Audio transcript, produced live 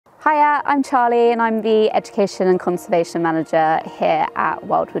Hiya, I'm Charlie and I'm the Education and Conservation Manager here at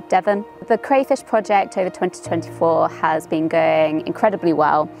Wildwood Devon. The Crayfish project over 2024 has been going incredibly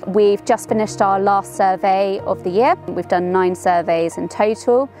well. We've just finished our last survey of the year. We've done 9 surveys in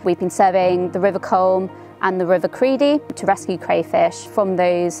total. We've been surveying the River Colne and the River Creedy to rescue crayfish from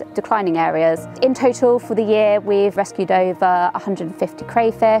those declining areas. In total for the year, we've rescued over 150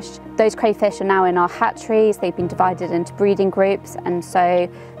 crayfish. Those crayfish are now in our hatcheries. They've been divided into breeding groups, and so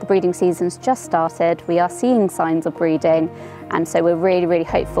the breeding season's just started. We are seeing signs of breeding, and so we're really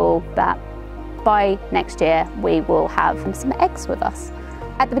hopeful that by next year we will have some eggs with us.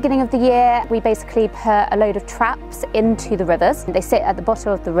 At the beginning of the year, we basically put a load of traps into the rivers. They sit at the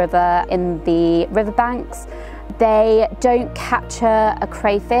bottom of the river in the riverbanks. They don't capture a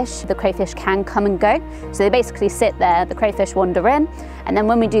crayfish. The crayfish can come and go. So they basically sit there, the crayfish wander in, and then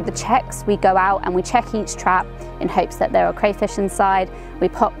when we do the checks, we go out and we check each trap in hopes that there are crayfish inside. We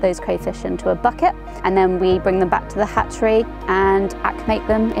pop those crayfish into a bucket, and then we bring them back to the hatchery and acclimate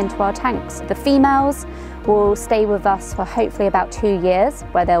them into our tanks. The females will stay with us for hopefully about 2 years,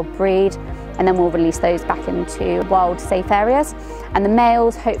 where they'll breed, and then we'll release those back into wild, safe areas. And the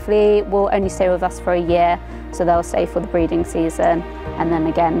males hopefully will only stay with us for a year, so they'll stay for the breeding season, and then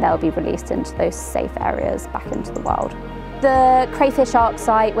again they'll be released into those safe areas back into the wild. The Crayfish Ark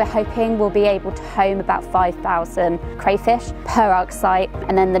site, we're hoping will be able to home about 5,000 crayfish per Ark site,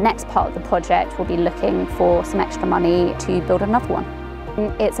 and then the next part of the project will be looking for some extra money to build another one.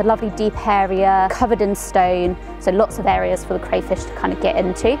 It's a lovely deep area covered in stone, so lots of areas for the crayfish to kind of get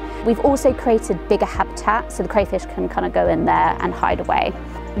into. We've also created bigger habitat so the crayfish can kind of go in there and hide away.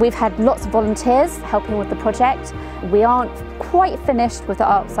 We've had lots of volunteers helping with the project. We aren't quite finished with the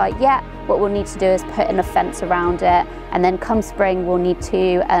Ark site yet. What we'll need to do is put in a fence around it, and then come spring we'll need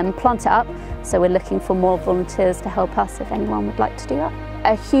to plant it up. So we're looking for more volunteers to help us if anyone would like to do that.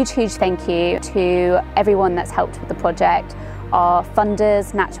 A huge thank you to everyone that's helped with the project. Our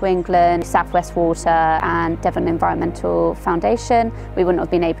funders, Natural England, South West Water and Devon Environment Foundation. We wouldn't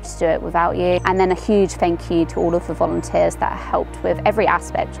have been able to do it without you. And then a huge thank you to all of the volunteers that helped with every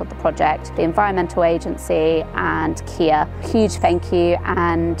aspect of the project, the Environmental Agency and Kia. Huge thank you,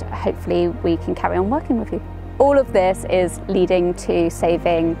 and hopefully we can carry on working with you. All of this is leading to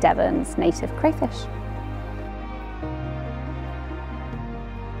saving Devon's native crayfish.